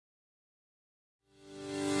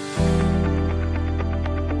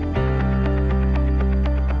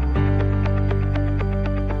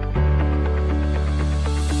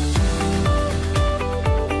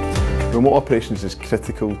Remote operations is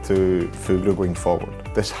critical to Fugro going forward.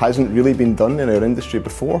 This hasn't really been done in our industry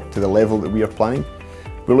before to the level that we are planning.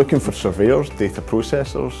 We're looking for surveyors, data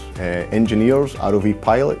processors, engineers, ROV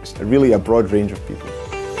pilots, really a broad range of people.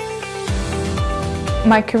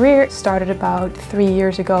 My career started about 3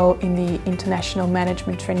 years ago in the international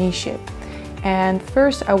management traineeship. And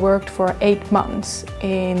first I worked for 8 months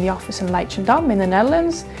in the office in Leidschendam in the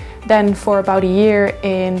Netherlands, then for about a year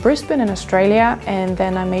in Brisbane in Australia, and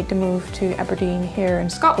then I made the move to Aberdeen here in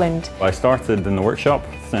Scotland. I started in the workshop,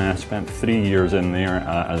 spent 3 years in there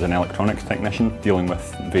as an electronics technician, dealing with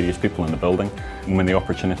various people in the building. And when the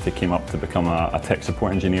opportunity came up to become a tech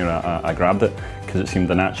support engineer, I grabbed it because it seemed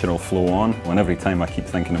the natural flow on. And every time I keep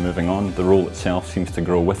thinking of moving on, the role itself seems to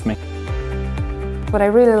grow with me. What I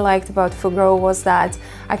really liked about Fugro was that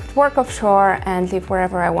I could work offshore and live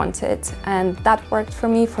wherever I wanted, and that worked for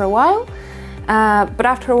me for a while. But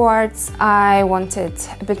afterwards I wanted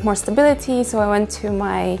a bit more stability, so I went to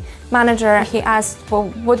my manager. He asked, well,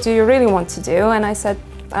 what do you really want to do? And I said,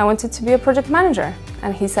 I wanted to be a project manager.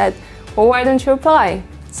 And he said, well, why don't you apply?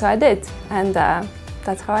 So I did, and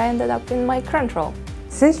that's how I ended up in my current role.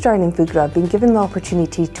 Since joining Fugro, I've been given the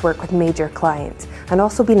opportunity to work with major clients and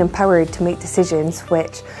also been empowered to make decisions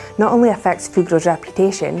which not only affects Fugro's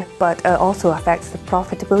reputation, but it also affects the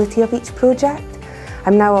profitability of each project.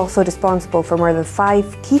 I'm now also responsible for more than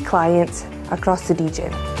 5 key clients across the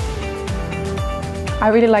region. I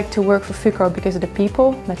really like to work for Fugro because of the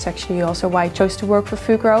people. That's actually also why I chose to work for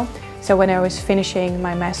Fugro. So when I was finishing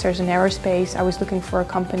my master's in aerospace, I was looking for a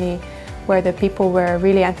company where the people were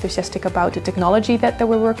really enthusiastic about the technology that they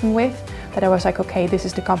were working with, that I was like, okay, this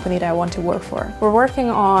is the company that I want to work for. We're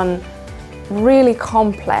working on really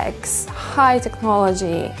complex, high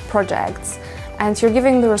technology projects, and you're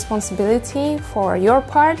giving the responsibility for your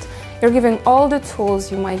part. You're giving all the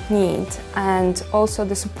tools you might need and also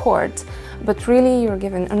the support, but really you're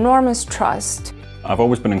given enormous trust. I've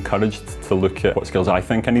always been encouraged to look at what skills I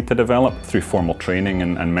think I need to develop through formal training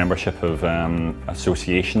and membership of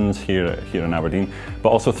associations here in Aberdeen, but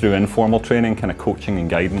also through informal training, kind of coaching and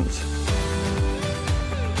guidance.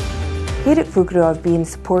 Here at Fugro, I've been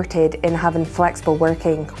supported in having flexible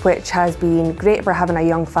working, which has been great for having a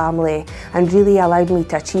young family and really allowed me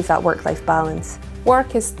to achieve that work-life balance.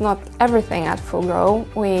 Work is not everything at Fugro.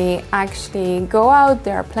 We actually go out,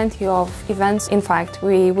 there are plenty of events. In fact,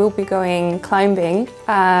 we will be going climbing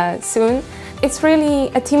soon. It's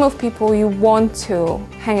really a team of people you want to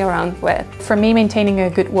hang around with. For me, maintaining a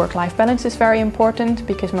good work-life balance is very important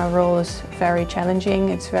because my role is very challenging.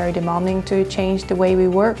 It's very demanding to change the way we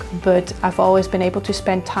work, but I've always been able to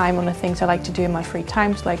spend time on the things I like to do in my free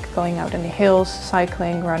times, like going out in the hills,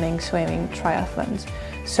 cycling, running, swimming, triathlons.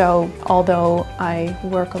 So although I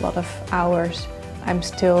work a lot of hours, I'm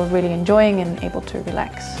still really enjoying and able to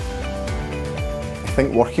relax. I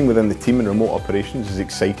think working within the team in remote operations is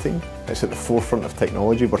exciting. It's at the forefront of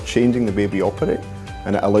technology. We're changing the way we operate,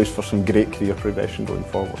 and it allows for some great career progression going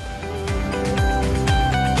forward.